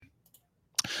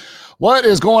What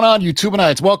is going on,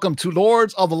 YouTubeites? Welcome to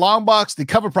Lords of the Long Box, the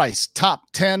cover price top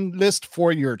 10 list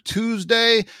for your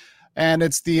Tuesday. And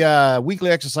it's the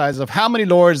weekly exercise of how many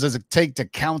lords does it take to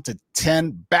count to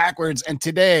 10 backwards. And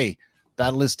today,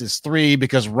 that list is 3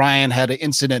 because Ryan had an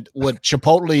incident with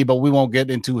Chipotle, but we won't get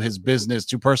into his business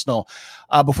too personal.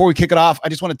 Before we kick it off, I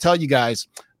just want to tell you guys,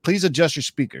 please adjust your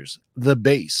speakers. The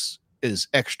bass is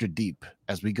extra deep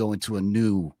as we go into a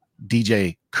new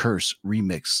DJ Curse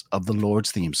remix of the Lord's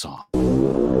theme song. Now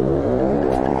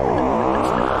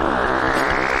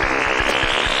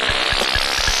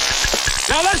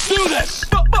let's do this.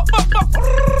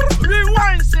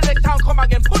 Rewind, select and come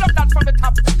again. Pull up that from the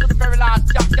top to the very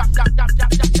last. Jump.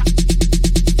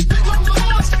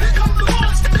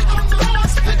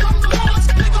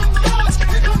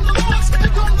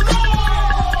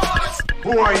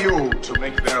 Who are you to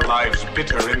make their lives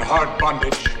bitter in hard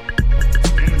bondage?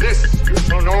 In this you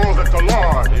shall know that the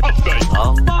Lord is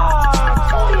faithful. 1,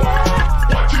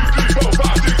 2, 3, 4,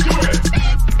 5, 6, do it.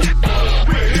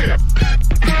 We're here.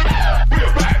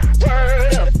 We're back.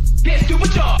 Word up. Here's to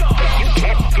what y'all. You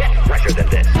can't get fresher than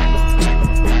this.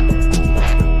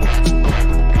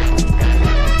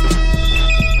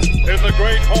 In the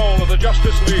great hall of the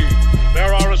Justice League,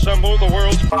 there are assembled the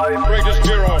world's 5 greatest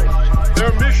heroes.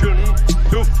 Their mission,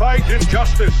 to fight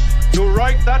injustice, to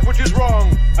right that which is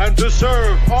wrong, and to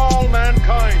serve all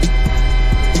mankind.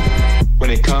 When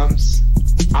it comes,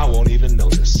 I won't even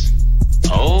notice.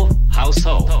 Oh, how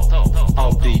so?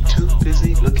 I'll be too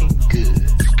busy looking good.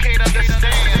 Can't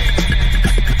understand.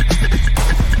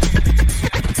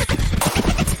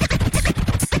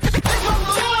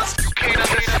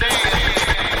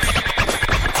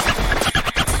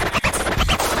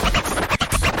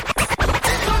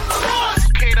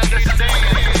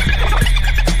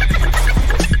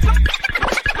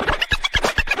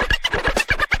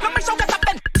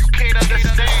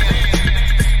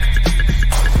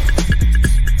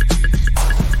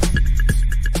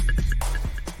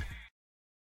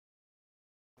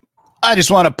 I just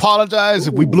want to apologize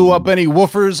if we blew up any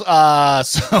woofers.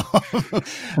 So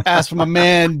as for my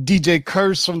man, DJ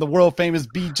Curse from the world famous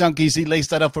Beat Junkies, he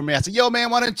laced that up for me. I said, yo, man,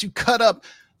 why don't you cut up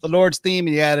the Lord's theme?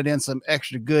 And he added in some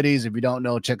extra goodies. If you don't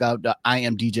know, check out I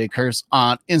am DJ Curse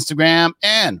on Instagram.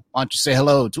 And why don't you say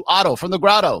hello to Otto from the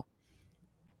Grotto?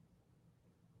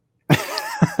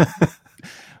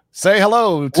 Say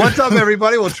hello. What's up,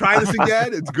 everybody? We'll try this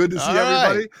again. It's good to see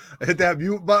everybody. Right. I hit that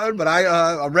mute button, but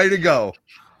I'm ready to go.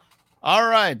 All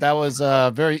right. That was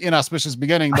a very inauspicious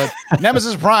beginning, but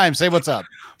Nemesis Prime, say what's up.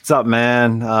 What's up,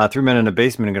 man? 3 Men in the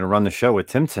Basement are going to run the show with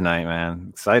Tim tonight, man.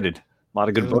 Excited. A lot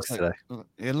of good books today.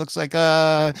 It looks like,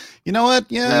 you know what?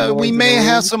 Yeah, we may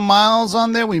have some Miles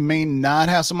on there. We may not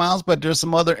have some Miles, but there's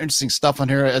some other interesting stuff on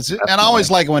here. And I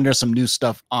always like it when there's some new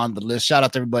stuff on the list. Shout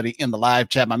out to everybody in the live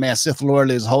chat. My man Sith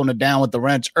Lord is holding it down with the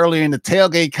wrench earlier in the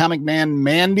tailgate. Comic Man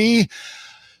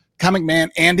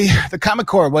Andy, the Comic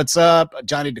Core. What's up?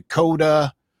 Johnny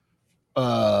Dakota.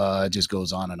 It just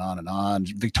goes on and on and on.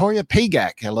 Victoria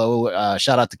Pagak, hello.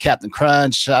 Shout out to Captain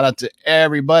Crunch. Shout out to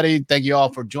everybody. Thank you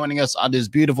all for joining us on this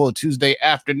beautiful Tuesday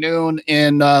afternoon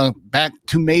in back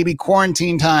to maybe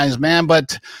quarantine times, man.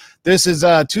 But this is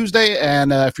Tuesday,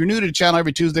 and if you're new to the channel,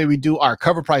 every Tuesday we do our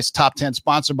Cover Price Top 10,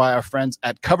 sponsored by our friends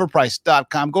at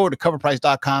CoverPrice.com. Go over to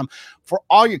CoverPrice.com for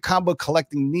all your comic book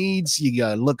collecting needs. You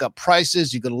gotta look up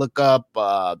prices. You can look up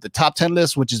the top 10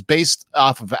 list, which is based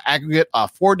off of an aggregate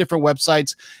of 4 different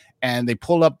websites, and they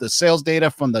pull up the sales data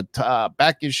from the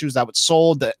back issues that was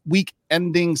sold the week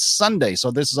ending Sunday. So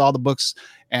this is all the books,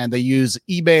 and they use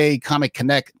eBay, Comic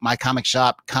Connect, My Comic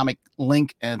Shop, Comic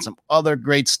Link, and some other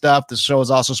great stuff. This show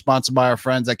is also sponsored by our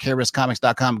friends at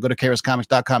KRSComics.com. Go to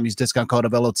KRSComics.com, use discount code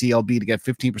of LOTLB to get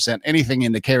 15% anything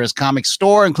in the KRS Comics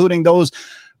store, including those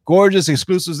gorgeous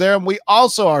exclusives there. And we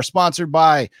also are sponsored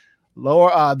by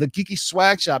the Geeky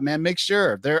Swag Shop, man. Make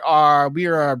sure we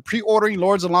are pre-ordering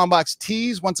Lords of Long Box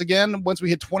tees. Once again, once we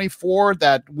hit 24,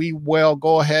 that we will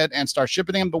go ahead and start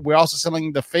shipping them. But we're also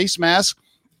selling the face mask.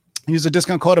 Use the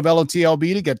discount code of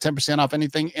LOTLB to get 10% off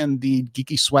anything in the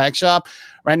Geeky Swag Shop.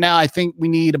 Right now, I think we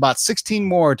need about 16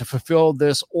 more to fulfill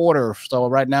this order. So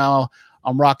right now,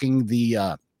 I'm rocking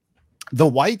the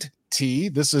white tee.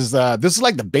 This is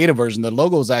like the beta version. The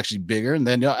logo is actually bigger, and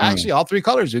then actually all 3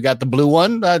 colors. We got the blue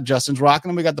one that Justin's rocking,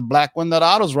 and we got the black one that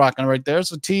Otto's rocking right there.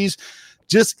 So tees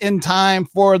just in time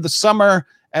for the summer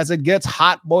as it gets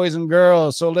hot, boys and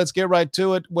girls. So let's get right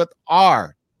to it with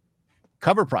our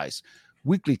Cover Price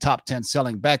weekly top 10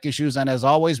 selling back issues. And as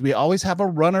always, we always have a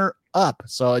runner up.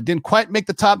 So it didn't quite make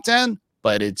the top 10,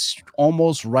 but it's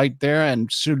almost right there.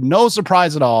 And should no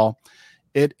surprise at all,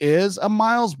 it is a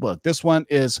Miles book. This one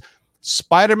is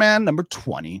Spider-Man number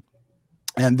 20.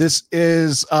 And this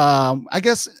is, I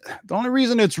guess, the only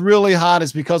reason it's really hot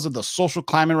is because of the social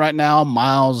climate right now.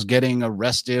 Miles getting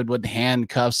arrested with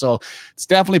handcuffs. So it's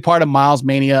definitely part of Miles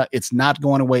Mania. It's not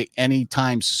going away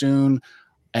anytime soon.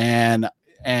 And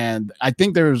I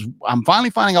think I'm finally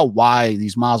finding out why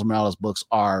these Miles Morales books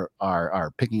are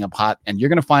picking up hot. And you're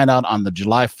going to find out on the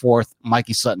July 4th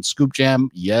Mikey Sutton Scoop Jam.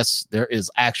 Yes, there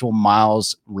is actual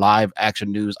Miles live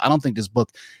action news. I don't think this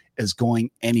book is going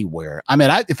anywhere. I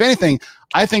mean, if anything,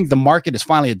 I think the market has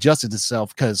finally adjusted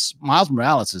itself because Miles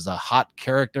Morales is a hot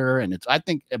character, and I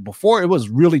think before it was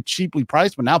really cheaply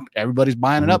priced, but now everybody's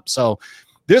buying it up. So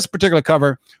this particular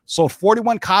cover sold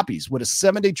 41 copies with a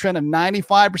 7-day trend of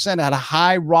 95% at a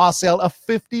high raw sale of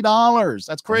 $50.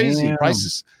 That's crazy. Damn.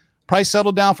 Price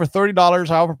settled down for $30.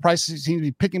 However, prices seem to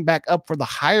be picking back up for the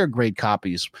higher grade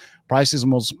copies. Prices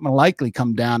most likely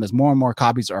come down as more and more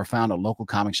copies are found at local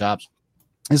comic shops.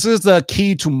 This is the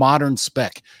key to modern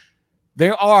spec.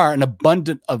 There are an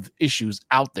abundance of issues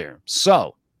out there.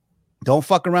 So don't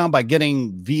fuck around by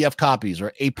getting VF copies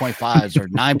or 8.5s or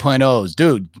 9.0s.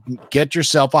 Dude, get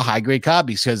yourself a high grade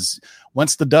copy because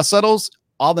once the dust settles,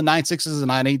 all the 9.6s and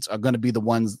 9.8s are going to be the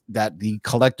ones that the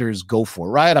collectors go for,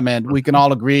 right? I mean, we can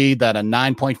all agree that a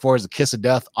 9.4 is a kiss of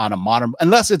death on a modern,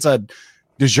 unless it's a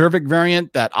Djurjevic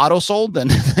variant that auto sold,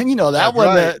 then you know that one.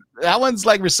 Right. That one's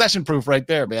like recession proof right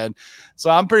there, man.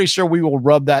 So I'm pretty sure we will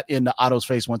rub that in the Otto's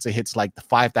face once it hits like the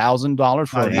 $5,000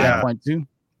 for a 9.2.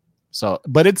 So,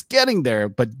 but it's getting there.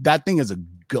 But that thing is a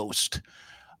ghost.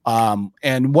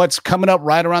 And what's coming up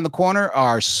right around the corner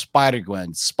are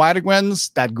Spider-Gwens.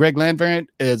 Spider-Gwens, that Greg Land variant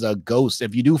is a ghost.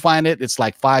 If you do find it, it's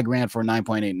like $5,000 for a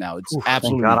 9.8 now. It's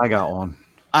absolutely. Thank God I got one.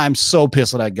 I'm so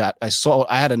pissed that I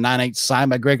had a 9.8 signed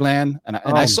by Greg Land, and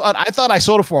I thought I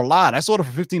sold it for a lot. I sold it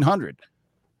for $1,500,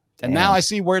 and now I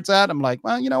see where it's at. I'm like,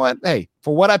 well, you know what? Hey,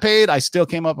 for what I paid, I still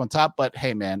came up on top. But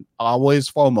hey, man,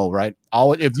 always FOMO, right?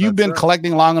 Always, if you've been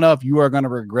collecting long enough, you are going to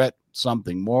regret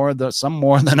something some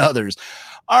more than others.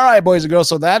 All right, boys and girls.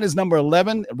 So that is number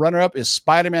 11. Runner up is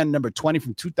Spider-Man number 20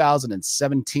 from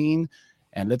 2017,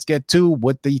 and let's get to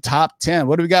with the top 10.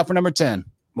 What do we got for number 10?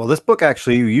 Well, this book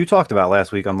actually you talked about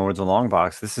last week on Lords of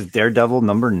Longbox. This is Daredevil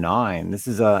number 9. This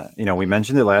is we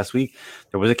mentioned it last week.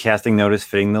 There was a casting notice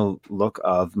fitting the look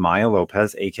of Maya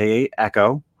Lopez, aka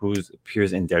Echo, who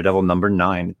appears in Daredevil number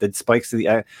 9. Did spike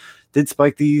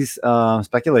these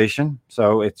speculation.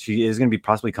 So she is going to be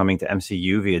possibly coming to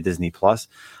MCU via Disney Plus.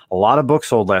 A lot of books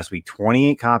sold last week,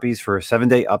 28 copies for a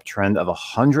 7-day uptrend of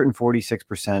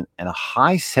 146% and a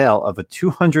high sale of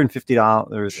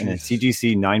 $250 in a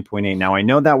CGC 9.8. Now, I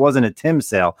know that wasn't a Tim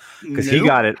sale because he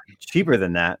got it cheaper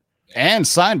than that. And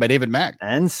signed by David Mack.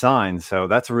 So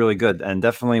that's really good. And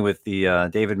definitely with the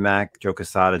David Mack, Joe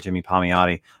Quesada, Jimmy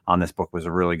Palmiotti on this book was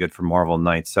really good for Marvel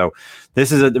Knights. So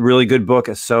this is a really good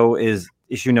book. So is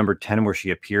issue number 10 where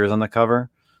she appears on the cover.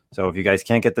 So if you guys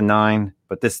can't get the 9,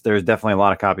 but there's definitely a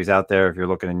lot of copies out there if you're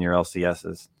looking in your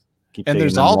LCSs.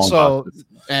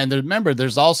 Remember,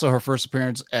 there's also her first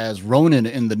appearance as Ronin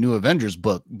in the New Avengers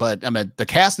book. But I mean, the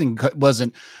casting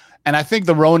wasn't. And I think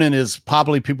the Ronin is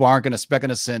probably people aren't going to spec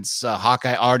in it since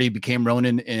Hawkeye already became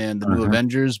Ronin in the New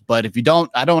Avengers. But if you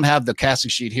don't, I don't have the casting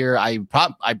sheet here. I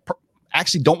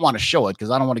actually don't want to show it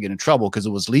because I don't want to get in trouble because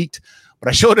it was leaked. But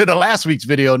I showed it in last week's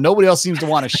video. Nobody else seems to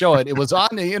want to show it. It was on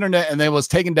the internet and then it was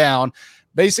taken down.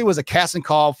 Basically, it was a casting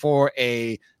call for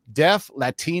a deaf,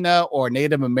 Latina, or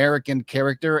Native American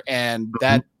character, and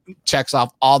that checks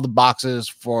off all the boxes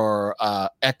for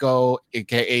Echo,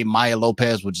 aka Maya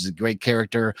Lopez, which is a great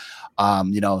character.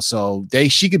 So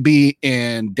she could be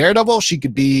in Daredevil. She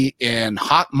could be in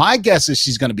my guess is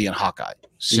she's going to be in Hawkeye.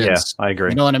 I agree.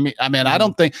 You know what I mean? I mean, I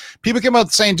don't think people came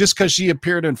out saying just because she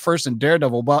appeared in first in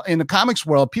Daredevil. Well, in the comics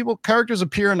world, characters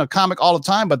appear in a comic all the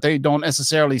time, but they don't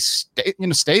necessarily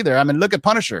stay there. I mean, look at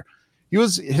Punisher.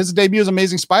 His debut is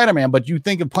Amazing Spider-Man, but you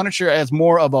think of Punisher as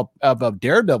more of a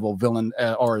Daredevil villain,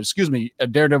 a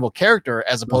Daredevil character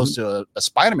as opposed to a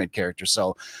Spider-Man character.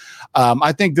 So,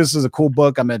 I think this is a cool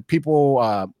book. I mean,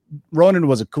 Ronin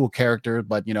was a cool character,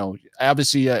 but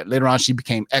obviously later on she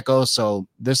became Echo. So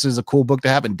this is a cool book to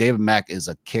have. And David Mack is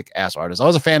a kick-ass artist. I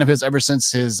was a fan of his ever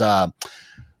since his.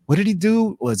 What did he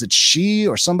do? Was it She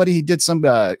or somebody? He did some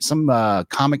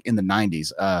comic in the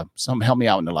 90s. Help me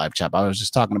out in the live chat. I was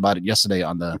just talking about it yesterday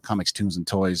on the Comics, Tunes, and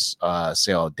Toys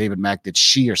sale. David Mack did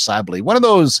She or Sibley. One of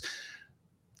those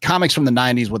comics from the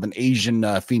 90s with an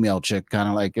Asian female chick, kind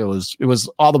of like it was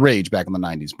all the rage back in the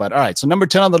 90s. But all right, so number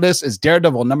 10 on the list is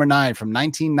Daredevil number 9 from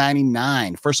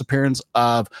 1999. First appearance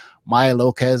of Maya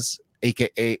Lopez,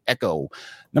 aka Echo.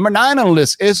 Number 9 on the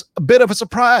list is a bit of a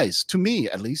surprise to me,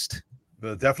 at least.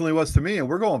 But it definitely was to me. And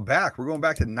we're going back. We're going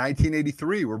back to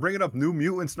 1983. We're bringing up New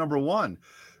Mutants #1.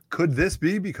 Could this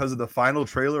be because of the final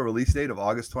trailer release date of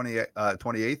August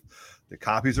 28th? The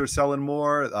copies are selling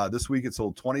more. This week it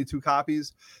sold 22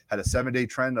 copies, had a 7-day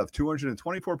trend of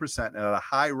 224%, and at a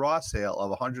high raw sale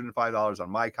of $105 on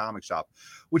My Comic Shop,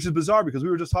 which is bizarre because we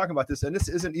were just talking about this, and this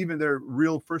isn't even their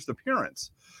real first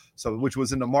appearance, so which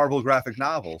was in the Marvel graphic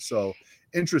novel. So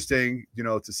interesting,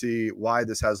 to see why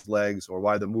this has legs or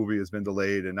why the movie has been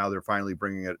delayed, and now they're finally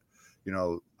bringing it,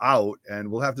 out,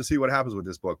 and we'll have to see what happens with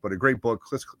this book. But a great book,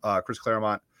 Chris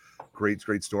Claremont. Great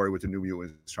story with the New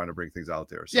Mutants trying to bring things out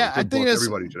there. So yeah, I think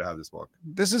everybody should have this book.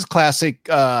 This is classic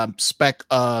spec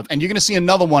of, and you're going to see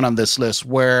another one on this list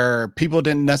where people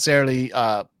didn't necessarily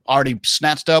already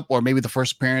snatched up, or maybe the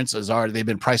first appearance is already, they've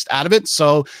been priced out of it.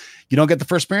 So you don't get the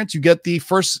first appearance, you get the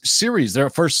first series, their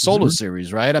first solo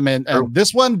series, right? I mean, and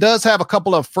this one does have a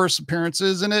couple of first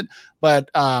appearances in it,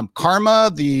 but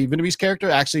Karma, the Vietnamese character,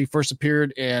 actually first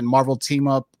appeared in Marvel Team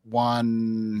Up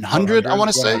 100, I want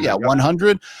to say. Yeah,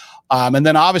 100. And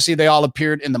then obviously they all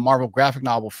appeared in the Marvel graphic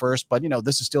novel first, but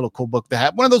this is still a cool book to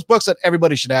have. One of those books that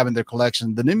everybody should have in their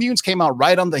collection. The New Mutants came out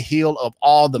right on the heel of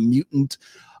all the mutant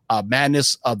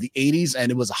madness of the 80s,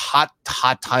 and it was a hot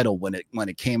title when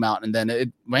it came out, and then it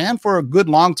ran for a good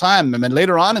long time. I mean,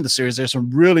 later on in the series, there's some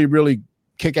really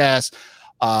kick-ass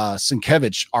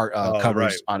Sienkiewicz art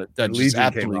covers on it that just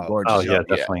absolutely gorgeous. Oh yeah,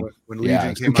 definitely. When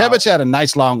Legion came Sienkiewicz had a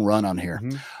nice long run on here.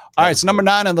 Mm-hmm. All right, so number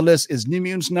 9 on the list is New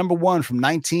Mutants #1 from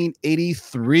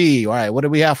 1983. All right, what do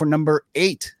we have for number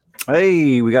 8?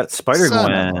 Hey, we got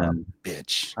Spider-Gwen.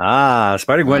 Bitch.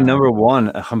 Spider-Gwen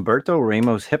 #1, a Humberto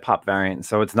Ramos hip-hop variant.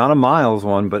 So it's not a Miles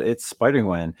one, but it's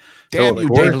Spider-Gwen. Damn so you,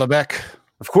 Dave Lebec.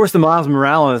 Of course, the Miles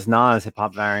Morales Nas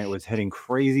hip-hop variant was hitting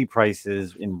crazy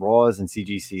prices in Raws and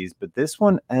CGCs, but this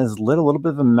one has lit a little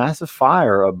bit of a massive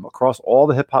fire across all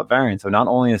the hip-hop variants. So not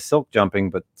only is Silk jumping,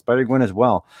 but Spider-Gwen as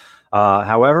well.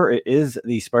 However, it is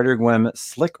the Spider-Gwen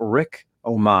Slick Rick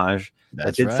homage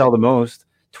that did sell the most.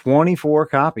 24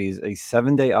 copies, a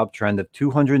 7-day uptrend of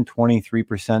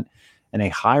 223%, and a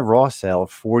high raw sale of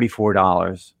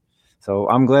 $44. So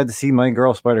I'm glad to see my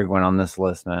girl Spider-Gwen on this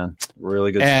list, man.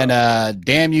 Really good and stuff.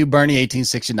 Damn you, Bernie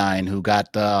 1869, who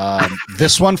got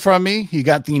this one from me. He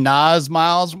got the Nas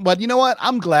Miles. But you know what?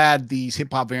 I'm glad these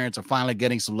hip-hop variants are finally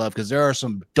getting some love, because there are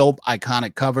some dope,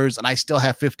 iconic covers, and I still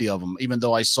have 50 of them, even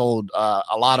though I sold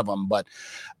a lot of them. But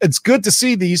it's good to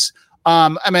see these.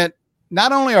 I mean,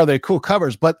 not only are they cool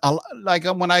covers, but like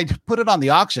when I put it on the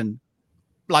auction,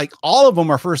 like all of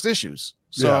them are first issues.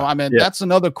 So, I mean, that's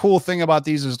another cool thing about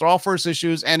these is they're all first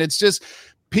issues, and it's just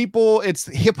people, it's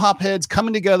hip hop heads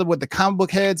coming together with the comic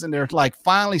book heads, and they're like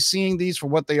finally seeing these for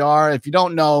what they are. If you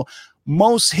don't know,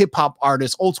 most hip hop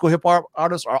artists, old school hip hop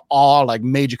artists, are all like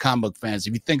major comic book fans.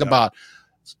 If you think about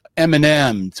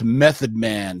Eminem to Method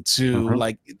Man to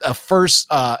like a first,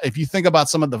 if you think about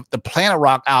some of the Planet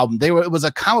Rock album, it was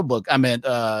a comic book. I mean,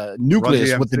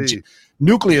 Nucleus with the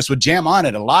Nucleus would jam on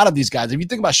it. A lot of these guys, if you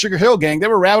think about Sugar Hill Gang, they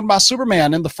were rapping about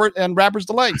Superman and the first and Rapper's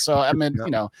Delight. So I mean,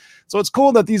 so it's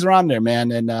cool that these are on there,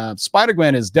 man. And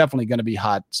Spider-Gwen is definitely going to be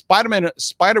hot.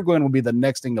 Spider-Gwen will be the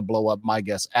next thing to blow up, my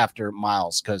guess, after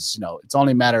Miles, because it's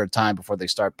only a matter of time before they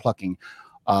start plucking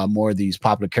more of these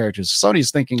popular characters.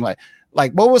 Sony's thinking like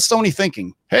what was Sony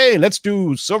thinking? Hey, let's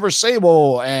do Silver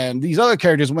Sable and these other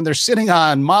characters when they're sitting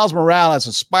on Miles Morales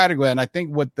and Spider-Gwen. I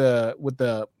think with the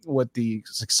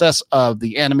success of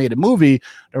the animated movie,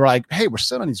 they're like, hey, we're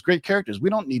sitting on these great characters. We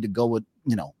don't need to go with,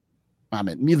 I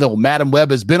mean, either Madam Web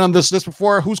has been on this list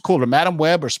before. Who's cooler, Madam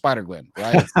Web or Spider-Gwen,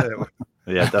 right?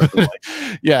 Yeah, definitely.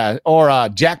 Yeah, or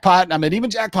Jackpot. I mean,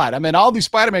 even Jackpot. I mean, all these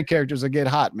Spider-Man characters that get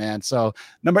hot, man. So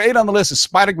number 8 on the list is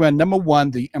Spider-Gwen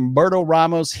 #1, the Humberto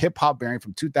Ramos hip-hop variant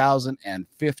from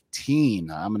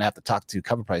 2015. I'm gonna have to talk to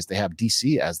Cover Price. They have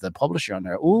DC as the publisher on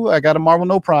there. Ooh, I got a Marvel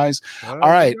No Prize. All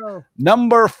right,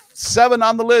 number 7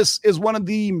 on the list is one of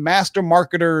the master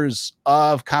marketers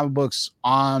of comic books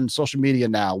on social media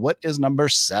now. What is number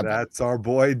 7? That's our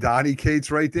boy Donny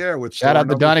Cates right there. With shout out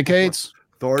to Donny Cates.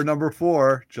 Thor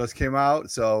 #4 just came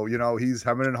out, so he's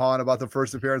hemming and hawing about the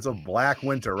first appearance of Black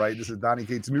Winter, right? This is Donny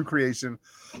Cates' new creation,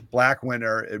 Black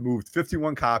Winter. It moved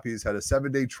 51 copies, had a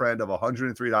 7-day trend of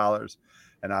 $103,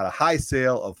 and at a high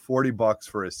sale of $40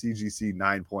 for a CGC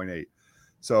 9.8.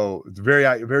 So it's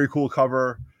very, very cool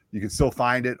cover. You can still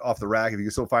find it off the rack. If you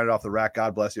can still find it off the rack,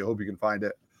 God bless you. I hope you can find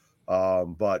it.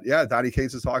 But yeah, Donnie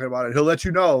Cates is talking about it. He'll let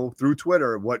you know through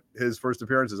Twitter what his first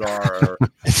appearances are, or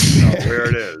where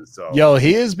it is. So yo,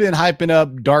 he has been hyping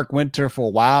up Dark Winter for a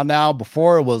while now.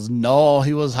 Before it was Null,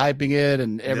 he was hyping it,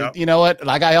 and you know what?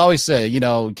 Like I always say,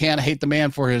 you can't hate the man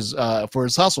for his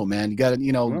hustle, man. You got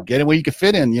to, get it where you can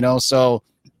fit in, So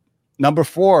number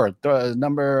 4, Thor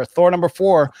number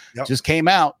 4 just came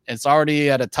out. It's already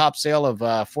at a top sale of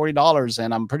 $40,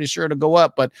 and I'm pretty sure it'll go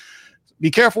up, but. Be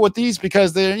careful with these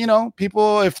because they're,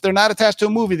 people, if they're not attached to a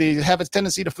movie, they have a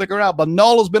tendency to flicker out. But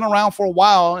Null has been around for a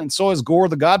while, and so is Gore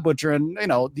the God Butcher. And,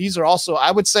 these are also,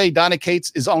 I would say Donnie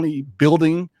Cates is only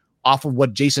building off of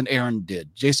what Jason Aaron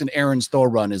did. Jason Aaron's Thor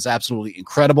run is absolutely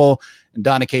incredible, and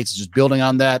Donnie Cates is just building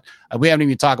on that. We haven't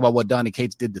even talked about what Donnie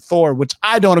Cates did to Thor, which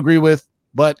I don't agree with.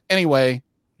 But anyway,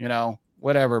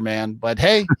 whatever, man. But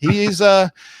hey, he's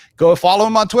go follow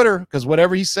him on Twitter because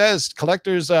whatever he says,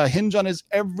 collectors hinge on his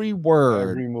every word,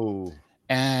 every move.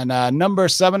 And number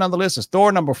 7 on the list is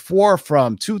Thor number 4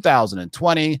 from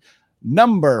 2020.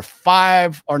 Number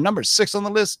 5 or number 6 on the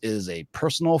list is a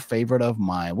personal favorite of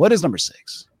mine. What is number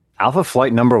 6? Alpha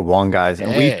Flight number 1, guys.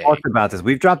 And we talked about this.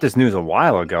 We've dropped this news a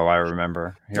while ago, I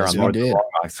remember. Here on Lords of the Long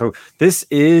Box. So this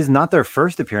is not their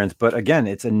first appearance, but again,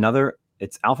 it's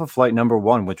Alpha Flight number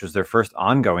 1, which was their first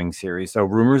ongoing series. So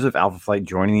rumors of Alpha Flight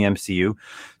joining the MCU,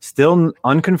 still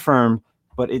unconfirmed,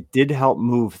 but it did help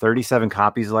move 37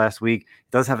 copies last week.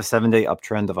 It does have a 7-day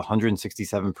uptrend of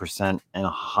 167% and a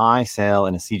high sale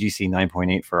in a CGC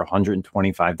 9.8 for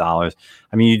 $125.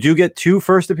 I mean, you do get 2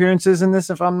 first appearances in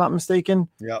this, if I'm not mistaken.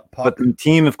 Yeah, but the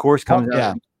team, of course, comes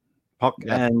out. Puck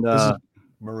and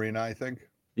Marina, I think.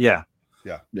 Yeah.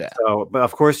 So, but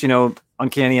of course,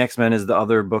 Uncanny X-Men is the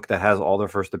other book that has all their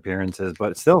first appearances.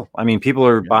 But still, I mean, people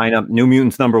are buying up New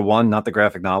Mutants number 1, not the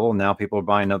graphic novel. Now people are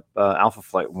buying up Alpha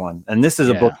Flight 1. And this is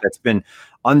a book that's been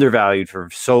undervalued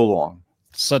for so long.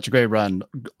 Such a great run.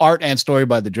 Art and story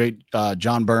by the great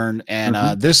John Byrne.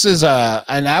 And this is,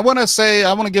 and I want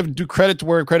to give due credit to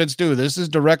where credit's due. This is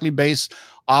directly based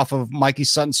off of Mikey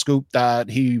Sutton's scoop that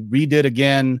he redid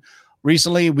again.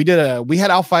 Recently, we had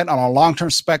Alpha Flight on our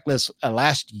long-term spec list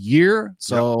last year.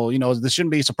 So, this shouldn't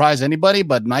be a surprise to anybody,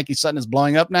 but Mikey Sutton is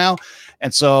blowing up now.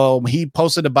 And so he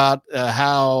posted about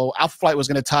how Alpha Flight was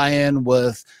going to tie in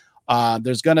with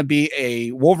there's going to be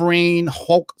a Wolverine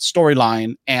Hulk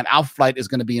storyline, and Alpha Flight is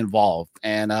going to be involved.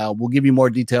 And we'll give you more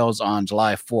details on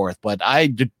July 4th. But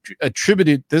I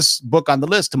attributed this book on the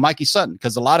list to Mikey Sutton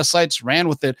because a lot of sites ran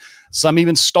with it. Some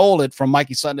even stole it from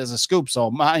Mikey Sutton as a scoop.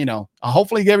 So,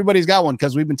 hopefully everybody's got one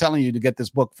because we've been telling you to get this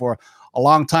book for a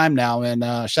long time now. And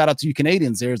shout out to you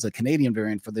Canadians. There's a Canadian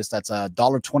variant for this. That's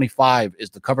 $1.25 is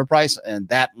the cover price. And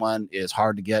that one is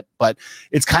hard to get, but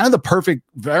it's kind of the perfect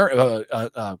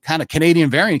kind of Canadian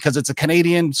variant because it's a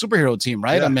Canadian superhero team,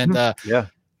 right? Yeah. I mean,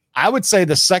 I would say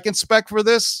the second spec for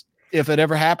this, if it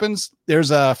ever happens,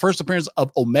 there's a first appearance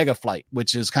of Omega Flight,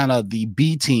 which is kind of the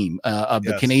B team of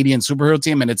the Canadian superhero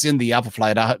team. And it's in the Alpha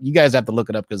Flight. You guys have to look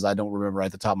it up because I don't remember right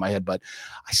at the top of my head, but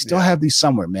I still have these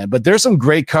somewhere, man. But there's some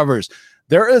great covers.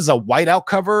 There is a whiteout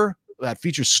cover that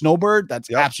features Snowbird.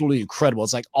 That's absolutely incredible.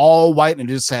 It's like all white and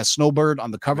it just has Snowbird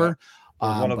on the cover.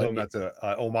 One of them that's a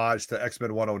homage to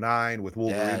X-Men 109 with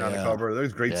Wolverine on the cover.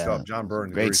 There's great stuff. John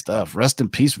Byrne. Great stuff. Rest in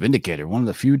peace, Vindicator. One of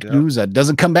the few dudes that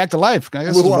doesn't come back to life. I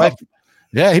guess his wife,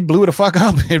 he blew the fuck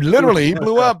up. He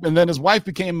blew up. And then his wife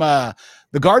became the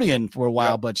Guardian for a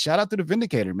while. But shout out to the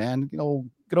Vindicator, man.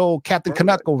 Good old Captain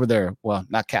Canuck over there. Well,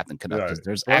 not Captain Canuck.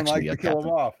 There's actually a Captain. Kill him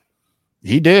off.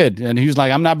 He did. And he was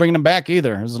like, I'm not bringing them back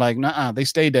either. It was like, nah, they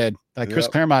stay dead. Like Chris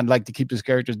Claremont liked to keep his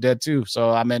characters dead too. So,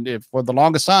 I mean, if for the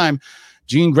longest time,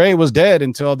 Jean Grey was dead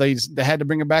until they had to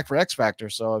bring her back for X Factor.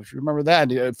 So if you remember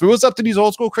that, if it was up to these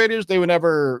old school creators, they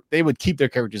would keep their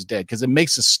characters dead because it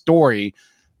makes the story,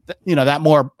 that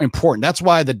more important. That's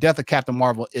why the death of Captain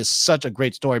Marvel is such a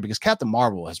great story because Captain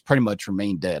Marvel has pretty much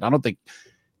remained dead. I don't think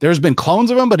there's been clones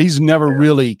of him, but he's never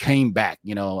really came back.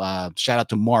 Shout out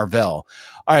to Marvel.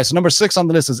 All right, so number 6 on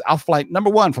the list is Alpha Flight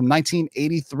number 1 from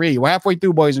 1983. We're halfway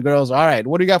through, boys and girls. All right,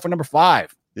 what do you got for number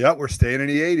 5? Yeah, we're staying in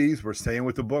the 80s. We're staying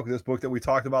with this book that we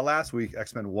talked about last week,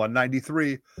 X-Men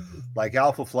 193. Like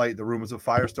Alpha Flight, the rumors of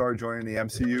Firestar joining the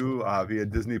MCU via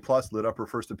Disney Plus lit up her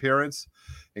first appearance,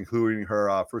 including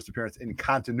her first appearance in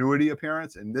continuity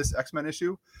appearance in this X-Men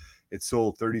issue. It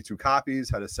sold 32 copies,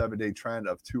 had a 7-day trend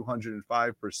of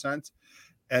 205%,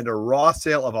 and a raw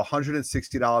sale of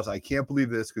 $160. I can't believe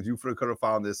this because you could have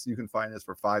found this. You can find this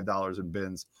for $5 in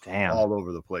bins all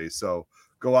over the place. So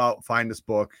go out, find this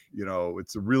book.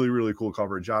 It's a really, really cool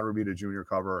cover. John Romita Jr.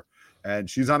 cover. And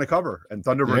she's on the cover. And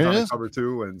Thunderbird's on the cover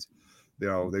too. And,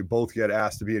 they both get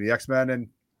asked to be in the X-Men and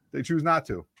they choose not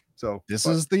to. So this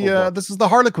is the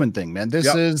Harlequin thing, man. This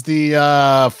is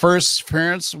the first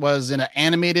appearance was in an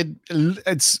animated.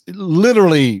 It's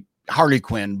literally Harley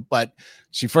Quinn, but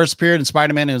she first appeared in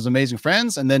Spider-Man and His Amazing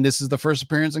Friends, and then this is the first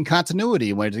appearance in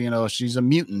continuity, where she's a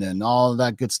mutant and all of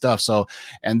that good stuff. So,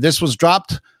 and this was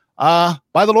dropped by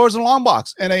the Lords of the Long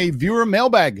Box in a viewer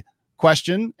mailbag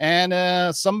question,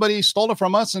 and somebody stole it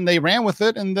from us and they ran with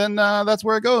it, and then that's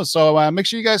where it goes. So make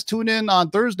sure you guys tune in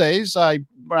on Thursdays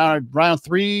around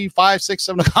 3, 5, 6,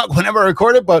 7 o'clock whenever I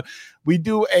record it, but we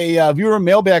do a viewer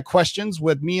mailbag questions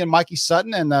with me and Mikey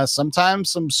Sutton, and sometimes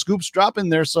some scoops drop in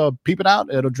there, so peep it out.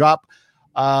 It'll drop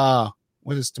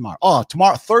what is tomorrow?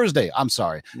 Tomorrow, Thursday. I'm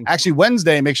sorry. Actually,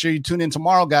 Wednesday. Make sure you tune in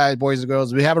tomorrow, guys, boys and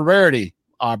girls. We have a rarity.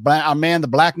 Our man, the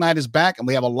Black Knight, is back, and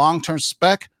we have a long-term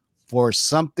spec for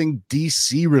something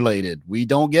DC related. We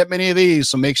don't get many of these,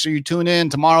 so make sure you tune in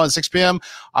tomorrow at 6 p.m.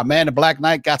 Our man, the Black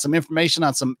Knight, got some information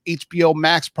on some HBO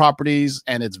Max properties,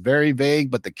 and it's very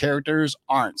vague, but the characters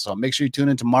aren't. So make sure you tune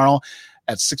in tomorrow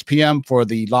at 6 p.m. for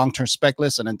the long-term spec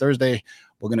list, and then Thursday,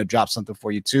 we're going to drop something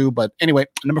for you too. But anyway,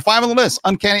 number 5 on the list,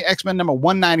 Uncanny X-Men number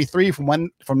 193 from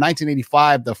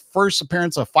 1985, the first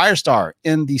appearance of Firestar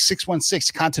in the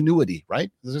 616 continuity,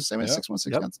 right? Does it say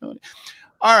 616 continuity?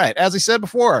 All right. As I said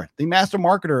before, the Master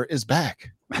Marketer is back.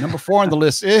 Number 4 on the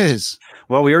list is...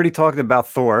 Well, we already talked about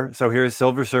Thor. So here's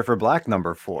Silver Surfer Black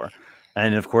number 4.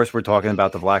 And of course, we're talking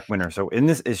about the Black Winter. So in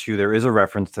this issue, there is a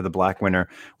reference to the Black Winter,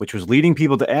 which was leading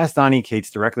people to ask Donny Cates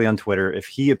directly on Twitter if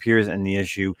he appears in the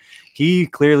issue. He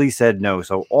clearly said no.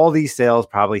 So all these sales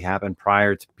probably happened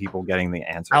prior to people getting the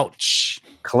answer. Ouch.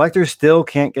 Collectors still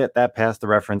can't get that past the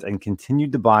reference and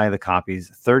continued to buy the copies.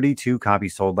 32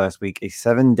 copies sold last week, a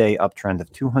 7-day uptrend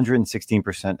of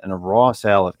 216% and a raw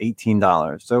sale of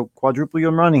 $18. So quadruple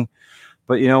your money.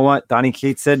 But you know what? Donny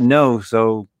Cates said no.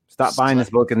 So stop buying this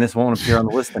book and this won't appear on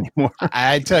the list anymore.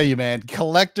 I tell you, man,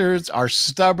 collectors are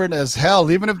stubborn as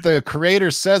hell. Even if the creator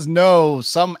says no,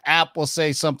 some app will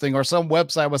say something or some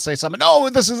website will say something. No,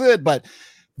 this is it. But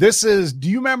this is, do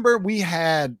you remember we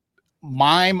had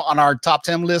Mime on our top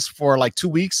 10 list for like 2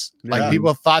 weeks? Yeah. Like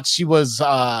people thought she was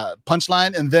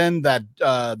Punchline, and then that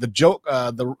the joke,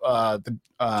 the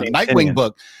Nightwing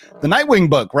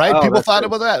book, right? People thought it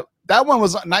was that. That one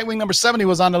was Nightwing number 70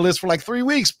 was on the list for like 3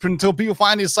 weeks until people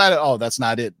finally decided, oh, that's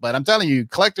not it. But I'm telling you,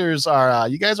 collectors are,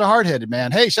 you guys are hard-headed,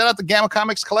 man. Hey, shout out to Gamma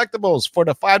Comics Collectibles for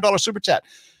the $5 super chat.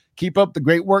 Keep up the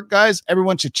great work, guys.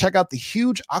 Everyone should check out the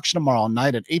huge auction tomorrow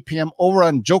night at 8 p.m. over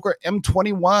on Joker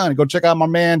M21. Go check out my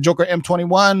man, Joker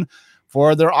M21,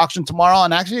 for their auction tomorrow.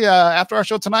 And actually, after our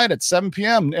show tonight at 7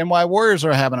 p.m., NY Warriors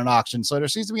are having an auction. So there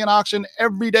seems to be an auction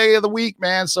every day of the week,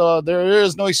 man. So there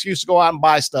is no excuse to go out and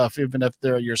buy stuff. Even if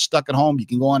you're stuck at home, you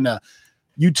can go on to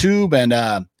YouTube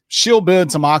and she'll build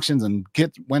some auctions and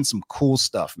win some cool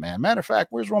stuff, man. Matter of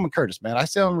fact, where's Roman Curtis, man? I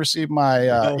still haven't received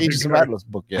my Agents of Atlas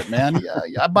book yet, man.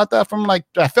 I bought that from I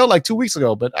felt like 2 weeks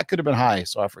ago, but I could have been high,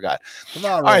 so I forgot. Come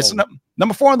on, all right, so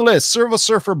number 4 on the list, Silver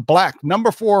Surfer Black, number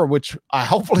 4, which I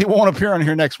hopefully won't appear on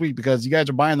here next week because you guys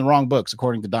are buying the wrong books,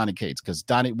 according to Donny Cates, because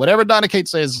whatever Donny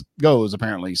Cates says goes,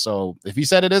 apparently. So if he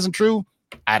said it isn't true,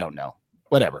 I don't know.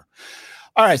 Whatever.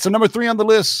 All right, so number 3 on the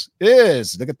list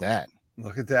is, look at that.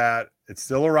 Look at that. It's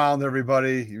still around,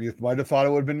 everybody. You might have thought it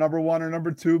would have been number 1 or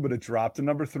number 2, but it dropped to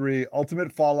number 3.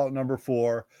 Ultimate Fallout number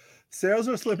 4. Sales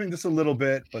are slipping just a little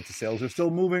bit, but the sales are still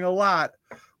moving a lot,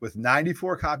 with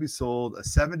 94 copies sold, a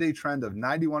 7-day trend of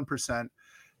 91%,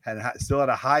 and still at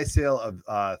a high sale of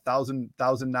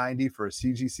 1,090 for a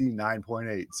CGC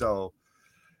 9.8. So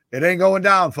it ain't going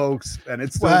down, folks, and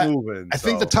it's still moving. I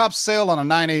think the top sale on a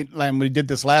 9.8, when we did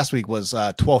this last week, was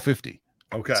 $1,250.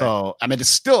 Okay. So, I mean, it's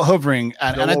still hovering.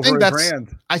 And I think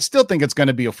I still think it's going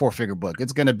to be a 4-figure book.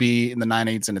 It's going to be in the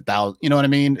 9/8 and 1,000. You know what I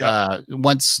mean? Yeah.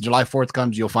 Once July 4th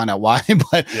comes, you'll find out why.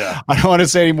 But I don't want to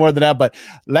say any more than that. But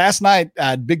last night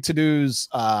at Big To Do's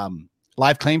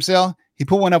live claim sale, he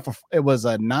put one up for, it was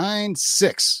a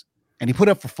 9.6, and he put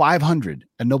it up for 500,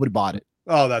 and nobody bought it.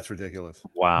 Oh, that's ridiculous.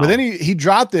 Wow. But then he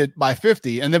dropped it by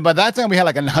 50. And then by that time we had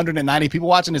like 190 people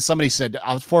watching, and somebody said,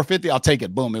 I was 450, I'll take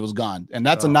it. Boom, it was gone. And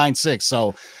that's a 9.6.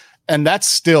 So, and that's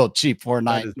still cheap for a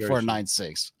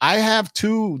 9.6. I have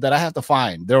 2 that I have to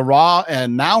find. They're raw,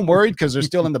 and now I'm worried because they're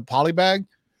still in the poly bag.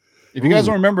 If you guys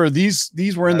don't remember, these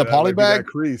were in the poly bag.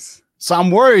 So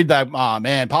I'm worried that,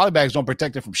 man, poly bags don't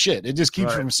protect it from shit. It just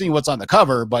keeps from seeing what's on the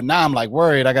cover. But now I'm like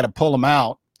worried. I got to pull them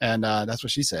out. And that's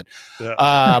what she said.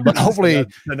 Yeah. But hopefully,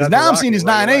 now I'm seeing these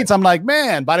 9.8s. I'm like,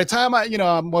 man, by the time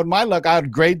with my luck, I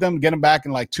would grade them, get them back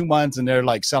in like 2 months, and they're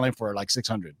like selling for like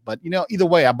 600. But either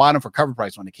way, I bought them for cover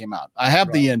price when they came out. I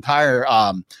have the entire,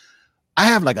 I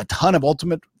have like a ton of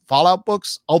Ultimate Fallout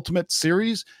books, Ultimate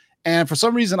series, And for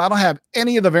some reason, I don't have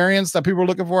any of the variants that people are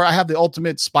looking for. I have the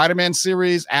Ultimate Spider-Man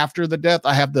series after the death.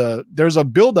 I have there's a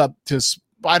build-up to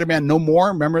Spider-Man No More.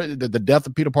 Remember the death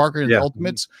of Peter Parker in the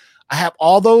Ultimates? I have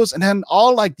all those, and then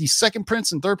all like the second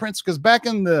prints and third prints, because back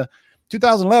in the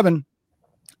 2011,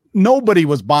 nobody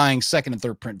was buying second and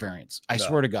third print variants. I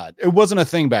swear to God, it wasn't a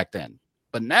thing back then.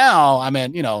 But now, I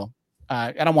mean, you know,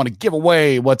 I don't want to give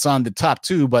away what's on the top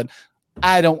two, but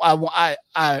okay,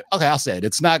 I'll say it.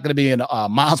 It's not going to be in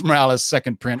Miles Morales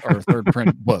second print or third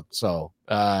print book. So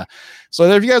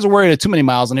if you guys are worried of too many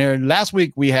Miles in here, last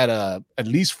week we had at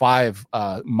least 5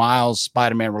 Miles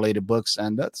Spider-Man related books,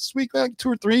 and this week like 2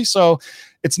 or 3. So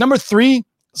it's number 3.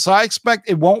 So I expect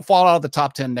it won't fall out of the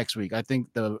top 10 next week. I think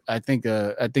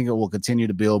it will continue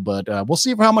to build, but we'll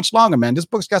see for how much longer, man. This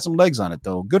book's got some legs on it,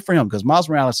 though. Good for him, because Miles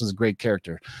Morales is a great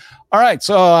character. All right,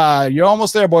 so you're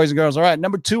almost there, boys and girls. All right,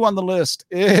 number 2 on the list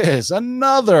is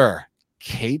another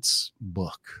Kate's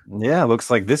book. Yeah, looks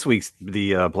like this week's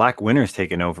the Black Winter's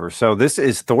taken over. So this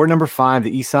is Thor number 5,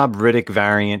 the Esop Riddick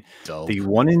variant, the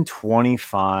 1 in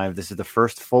 25. This is the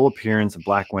first full appearance of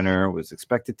Black Winter. Was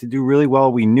expected to do really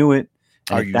well. We knew it.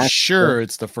 Are you sure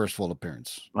it's the first full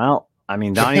appearance? Well, I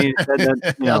mean, Donnie said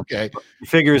that, you know, okay.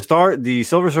 Figures the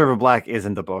Silver Surfer Black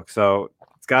isn't the book, so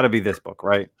it's got to be this book,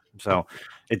 right? So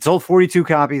it sold 42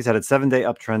 copies, had a 7-day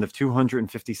uptrend of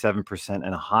 257%,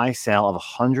 and a high sale of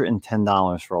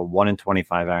 $110 for a 1 in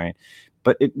 25 variant.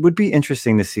 But it would be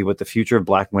interesting to see what the future of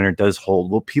Black Winter does hold.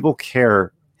 Will people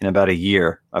care in about a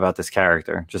year about this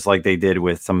character, just like they did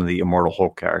with some of the Immortal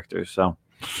Hulk characters? So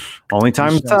only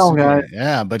time to tell, guys.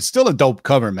 Yeah, but it's still a dope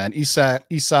cover, man. Esad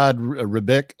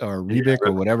Ribic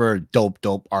or whatever,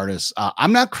 dope artist.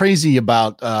 I'm not crazy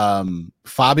about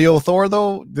Fabio Thor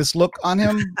though. This look on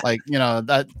him, like, you know,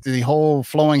 that the whole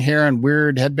flowing hair and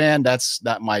weird headband. That's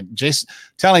not my Jason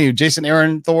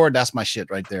Aaron Thor. That's my shit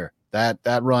right there. That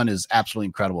run is absolutely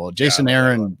incredible. Jason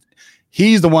Aaron,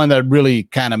 he's the one that really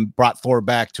kind of brought Thor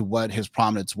back to what his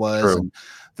prominence was. True. And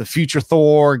the future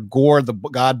Thor, Gore, the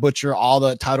God Butcher,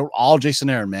 all Jason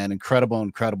Aaron, man.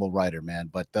 Incredible writer, man.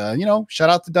 But, you know, shout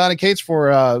out to Donny Cates for,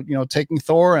 you know, taking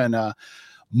Thor and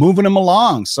moving him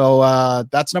along. So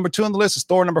that's number 2 on the list. Is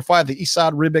Thor number 5, the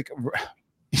Esad Ribic.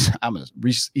 Esad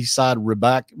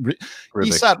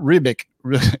Ribic.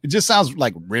 It just sounds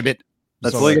like ribbit.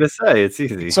 That's all you're going to say. It's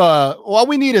easy. So all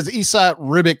we need is Esad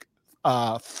Ribic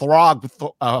Throg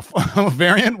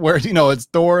variant, where, you know, it's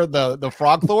Thor, the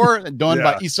Frog Thor, done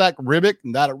by Isaac Ribic,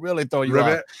 and that'll really throw you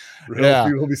off. Yeah,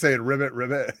 people will be saying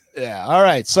ribbit. Yeah. All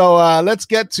right, so let's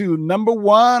get to number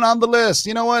 1 on the list.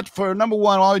 You know what? For number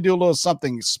 1, why don't we do a little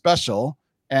something special,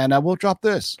 and we'll drop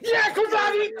this. Yeah,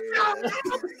 Kuzari!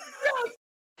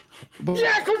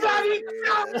 Yeah, Kuzari!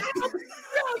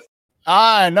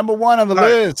 All right, number 1 on the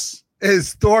list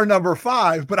is Thor number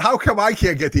 5, but how come I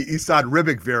can't get the Esad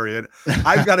Ribic variant?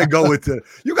 I've got to go with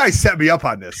you guys set me up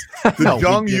on this. The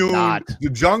Jung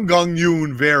Gung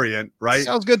Yoon variant, right?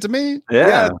 Sounds good to me.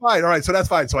 Yeah, that's fine. All right, so that's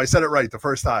fine. So I said it right the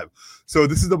first time. So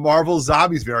this is the Marvel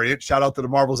Zombies variant. Shout out to the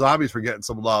Marvel Zombies for getting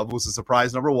some love. It was a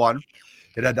surprise number 1.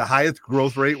 It had the highest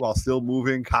growth rate while still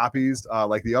moving copies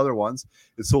like the other ones.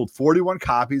 It sold 41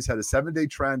 copies, had a 7-day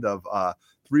trend of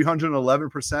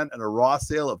 311% and a raw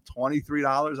sale of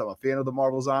 $23. I'm a fan of the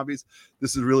Marvel Zombies.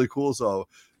 This is really cool. So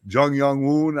Jung Young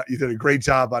Woon, you did a great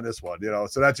job on this one, you know.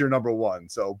 So that's your number 1.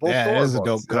 So both it is a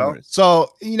dope cover. Know?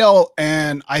 So, you know,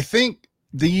 and I think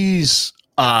these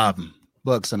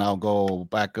books, and I'll go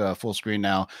back full screen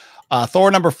now.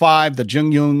 Thor number 5, the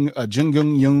Jung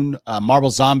Yoon Marvel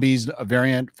Zombies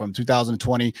variant from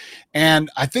 2020. And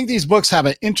I think these books have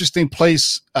an interesting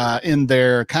place in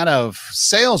their kind of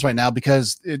sales right now,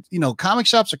 because you know, comic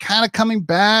shops are kind of coming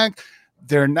back.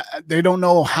 They don't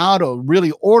know how to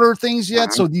really order things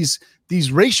yet. So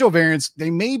these ratio variants, they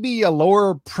may be a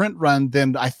lower print run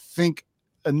than I think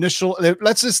initial.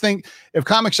 Let's just think if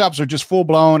comic shops are just full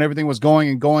blown, everything was going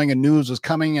and news was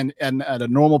coming and at a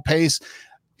normal pace,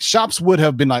 shops would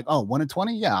have been like, oh, 1 in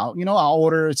 20. Yeah. You know, I'll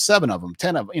order 7 of them,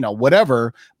 10 of them, you know,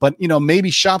 whatever. But, you know, maybe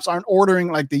shops aren't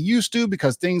ordering like they used to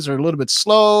because things are a little bit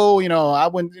slow. You know, I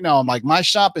wouldn't, you know, like my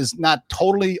shop is not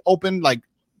totally open. Like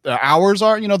the hours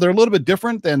are, you know, they're a little bit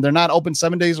different, and they're not open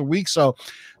 7 days a week. So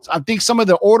I think some of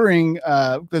the ordering,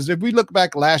 because if we look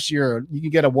back last year, you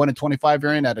can get a 1 in 25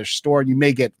 variant at a store. You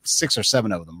may get 6 or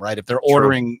 7 of them, right? If they're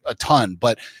ordering a ton,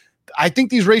 but I think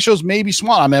these ratios may be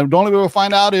small. I mean, the only way we'll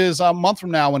find out is a month from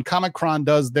now when Comic-Con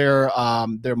does their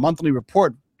monthly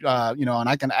report, you know, and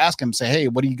I can ask them, say, hey,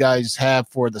 what do you guys have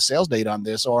for the sales date on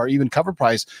this, or even cover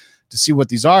price? to see what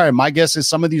these are. And my guess is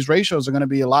some of these ratios are going to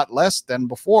be a lot less than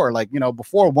before. Like,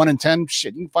 before 1 in 10,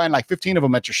 shit, you can find like 15 of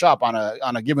them at your shop on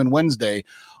a given Wednesday,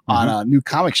 on a new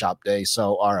comic shop day.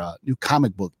 So, or a new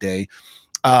comic book day.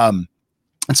 And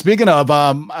speaking of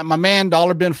my man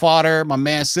Dollar Bin Fodder, my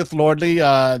man Sith Lordly,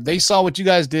 they saw what you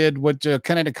guys did with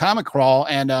Kinetic Comic Crawl,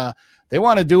 and they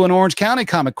want to do an Orange County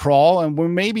comic crawl, and we're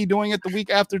maybe doing it the week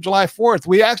after July 4th.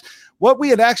 What we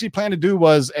had actually planned to do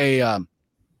was a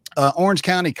Orange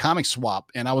County comic swap,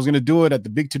 and I was going to do it at the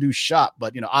Big To Do shop,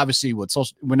 but obviously we're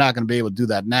not going to be able to do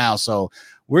that now. So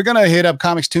we're going to hit up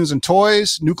Comics, Tunes, and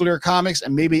Toys, Nuclear Comics,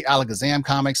 and maybe Alakazam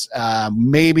Comics.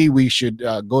 Maybe we should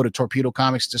go to Torpedo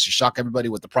Comics just to shock everybody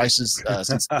with the prices.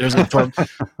 Since there's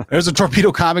a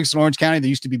Torpedo Comics in Orange County. There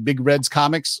used to be Big Red's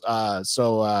Comics. It's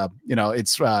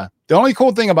the only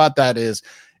cool thing about that is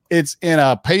it's in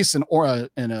a place that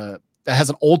has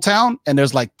an old town, and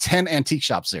there's like 10 antique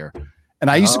shops there. And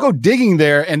I used to go digging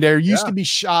there, and there used to be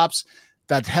shops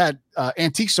that had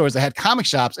antique stores that had comic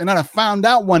shops. And then I found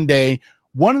out one day,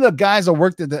 one of the guys that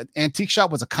worked at the antique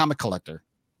shop was a comic collector.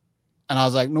 And I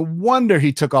was like, no wonder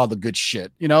he took all the good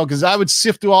shit, because I would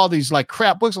sift through all these like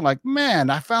crap books. I'm like, man,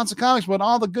 I found some comics, but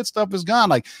all the good stuff is gone.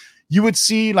 Like you would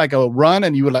see like a run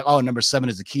and you would like, oh, number 7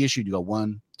 is the key issue. You go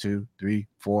 1, 2, 3,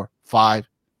 4, 5,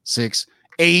 6,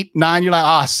 8, 9. You're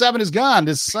like, 7 is gone.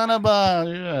 This son of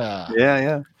a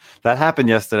Yeah. That happened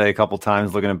yesterday a couple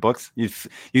times looking at books.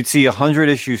 You'd see 100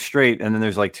 issues straight, and then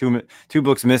there's like two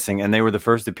books missing, and they were the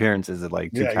first appearances of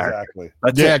like two characters.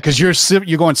 Exactly. Because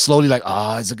you're going slowly, like,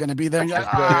 is it going to be there? Like,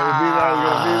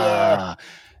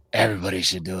 everybody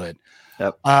should do it.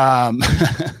 Yep.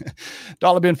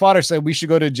 Dollar Bin Fodder said we should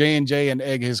go to J&J and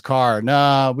egg his car.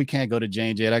 No, we can't go to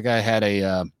J&J. That guy had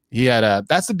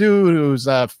that's the dude who's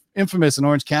infamous in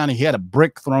Orange County. He had a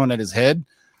brick thrown at his head.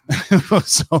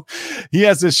 So he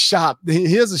has this shop.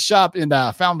 He has a shop in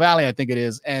Fountain Valley, I think it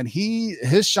is, and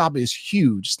his shop is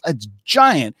huge. It's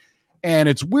giant, and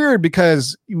it's weird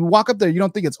because you walk up there, you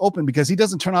don't think it's open because he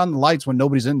doesn't turn on the lights when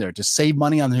nobody's in there to save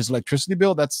money on his electricity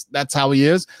bill. That's how he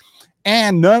is,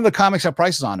 and none of the comics have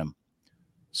prices on him.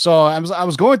 So I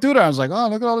was going through there. I was like, oh,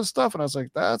 look at all this stuff. And I was like,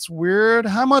 that's weird.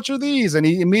 How much are these? And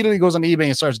he immediately goes on eBay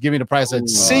and starts giving the price. I said,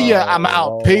 see ya. I'm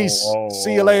out. Peace.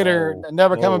 See you later.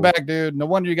 Never coming back, dude. No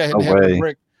wonder you got hit in the head with a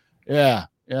brick.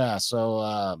 Yeah.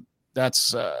 So that's.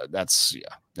 Shout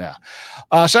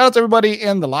out to everybody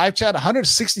in the live chat.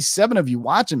 167 of you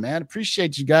watching, man.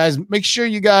 Appreciate you guys. Make sure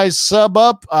you guys sub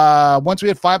up. Once we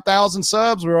hit 5,000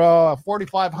 subs, we're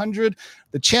 4,500.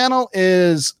 The channel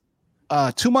is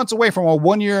 2 months away from a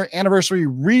 1-year anniversary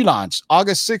relaunch.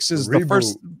 August 6th is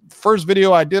the first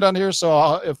video I did on here.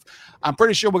 So if I'm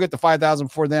pretty sure we'll get to 5,000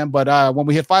 before then. But when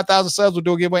we hit 5,000 subs, we'll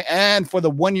do a giveaway. And for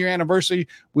the 1-year anniversary,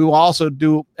 we will also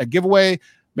do a giveaway.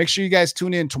 Make sure you guys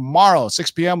tune in tomorrow,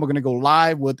 6 p.m. We're going to go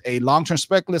live with a long-term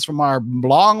spec list from our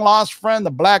long-lost friend,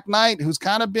 the Black Knight, who's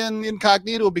kind of been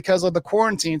incognito because of the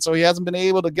quarantine. So he hasn't been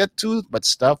able to get to much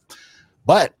stuff.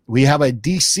 But we have a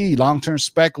DC long-term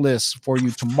spec list for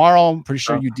you tomorrow. I'm pretty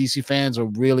sure you DC fans will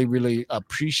really, really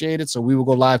appreciate it. So we will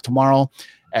go live tomorrow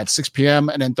at 6 p.m.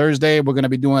 And then Thursday, we're going to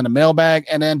be doing a mailbag.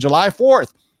 And then July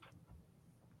 4th,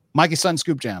 Mikey Sutton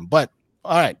Scoop Jam. But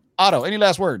all right, Otto, any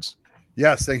last words?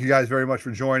 Yes, thank you guys very much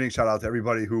for joining. Shout out to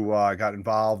everybody who got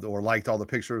involved or liked all the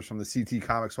pictures from the CT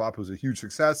Comic Swap. It was a huge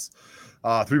success.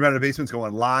 3 Men in the Basement's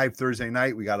going live Thursday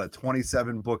night. We got a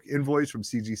 27-book invoice from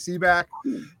CGC back,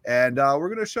 and we're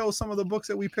going to show some of the books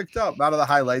that we picked up. Not of the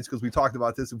highlights, because we talked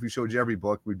about this. If we showed you every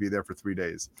book, we'd be there for 3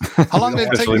 days. How long did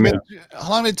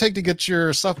it take to get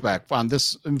your stuff back on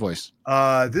this invoice?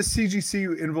 This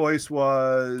CGC invoice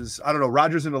was, I don't know,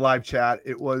 Roger's in the live chat.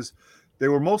 They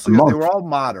were all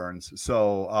moderns.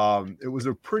 So it was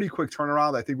a pretty quick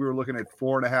turnaround. I think we were looking at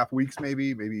 4.5 weeks,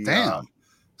 maybe. Damn.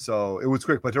 So it was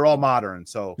quick, but they're all modern.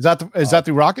 So is that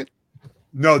through Rocket?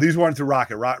 No, these weren't through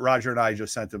Rocket. Roger and I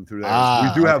just sent them through there.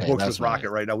 We do have books with Rocket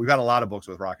right now. We've got a lot of books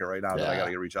with Rocket right now that I got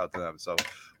to reach out to them. So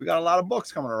we got a lot of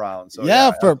books coming around. So for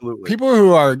absolutely. People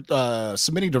who are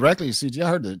submitting directly to CG, I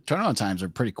heard the turnaround times are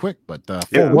pretty quick, but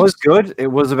it was good. It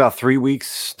was about 3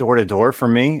 weeks door to door for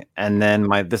me, and then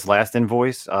this last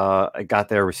invoice, I got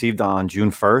there received on June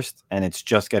 1st, and it's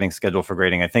just getting scheduled for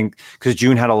grading. I think because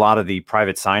June had a lot of the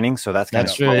private signings, so that's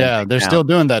true. Yeah, they're still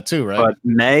doing that too, right?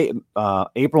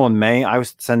 But April and May, I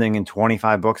was sending in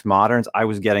 25 books moderns. I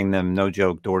was getting them, no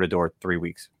joke, door to door 3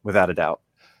 weeks without a doubt.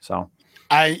 So.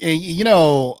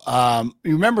 You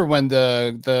remember when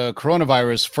the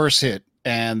coronavirus first hit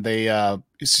and they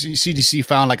CDC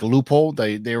found like a loophole.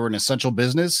 They were an essential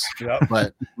business. Yep.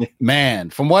 But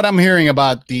man, from what I'm hearing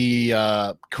about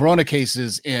the corona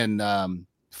cases in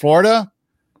Florida,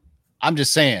 I'm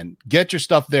just saying, get your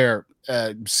stuff there.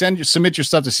 Submit your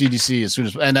stuff to CGC as soon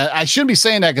as, and I shouldn't be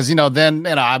saying that because then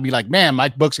I'll be like, man, my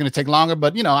book's going to take longer.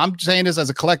 But I'm saying this as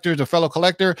a collector, as a fellow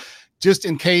collector, just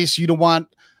in case you don't want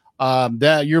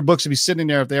that your books to be sitting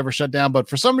there if they ever shut down. But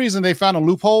for some reason, they found a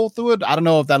loophole through it. I don't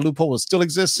know if that loophole will still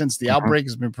exist since the outbreak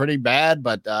has been pretty bad.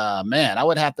 But man, I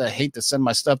would hate to send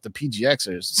my stuff to PGX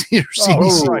or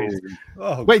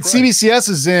CBCS. Wait, Christ. CBCS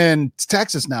is in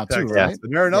Texas now too, right?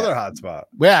 And they're another hotspot.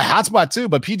 Yeah, hotspot too.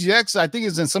 But PGX, I think,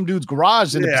 is in some dude's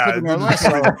garage in the Pacific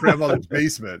Northwest. Grandmother's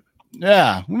basement.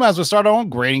 Yeah, we might as well start our own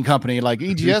grading company like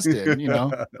EGS did.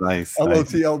 Nice.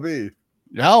 LOTLB.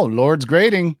 Oh, Lord's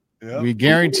Grading. Yep. We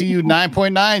guarantee you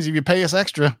 9.9s if you pay us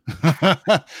extra.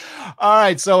 All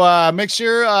right. So make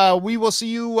sure we will see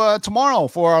you tomorrow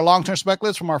for our long-term spec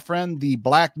list from our friend, the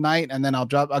Black Knight. And then I'll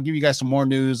give you guys some more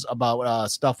news about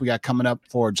stuff we got coming up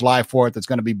for July 4th. It's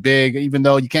going to be big. Even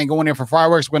though you can't go in there for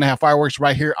fireworks, we're going to have fireworks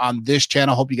right here on this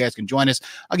channel. Hope you guys can join us.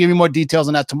 I'll give you more details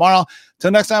on that tomorrow.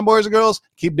 Till next time, boys and girls,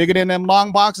 keep digging in them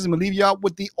long boxes and we'll leave you out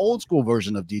with the old school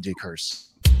version of DJ Curse.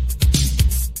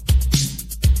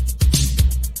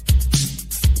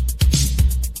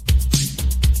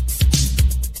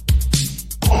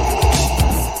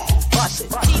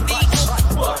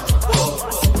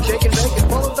 Shake and bake and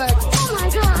pull it back. Oh my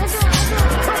God.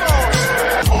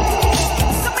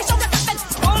 Somebody show that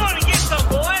fence. Hold on and get some,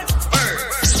 boys.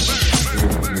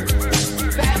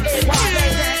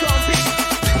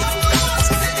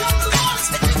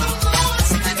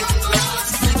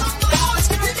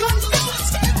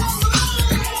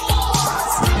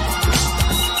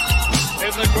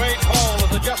 In the great hall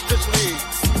of the Justice League,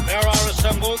 there are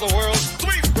assembled the world's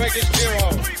three greatest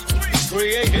heroes,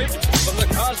 created from the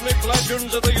cosmic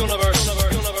legends of the universe.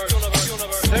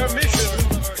 Their mission,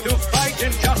 to fight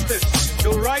injustice, to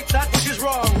right that which is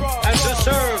wrong, and to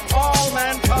serve all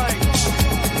mankind.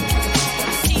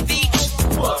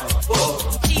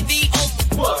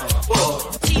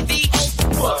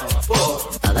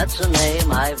 Now that's a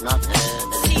name I've not heard.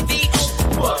 In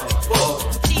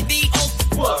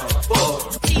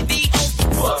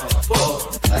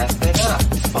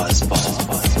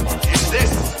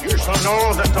this, you shall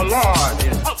know that the Lord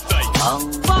is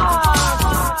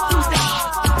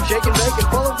Shake and bake and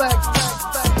pull it back.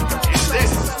 In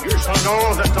this, you shall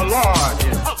know that the Lord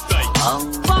is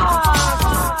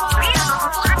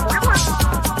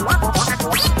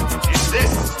In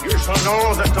this, you shall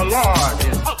know that the Lord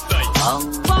is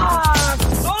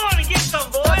Hold on and get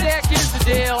some, boys. What the heck is the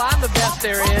deal? I'm the best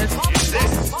there is. In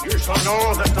this, you shall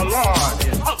know that the Lord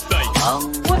is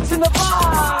What's in the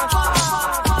box?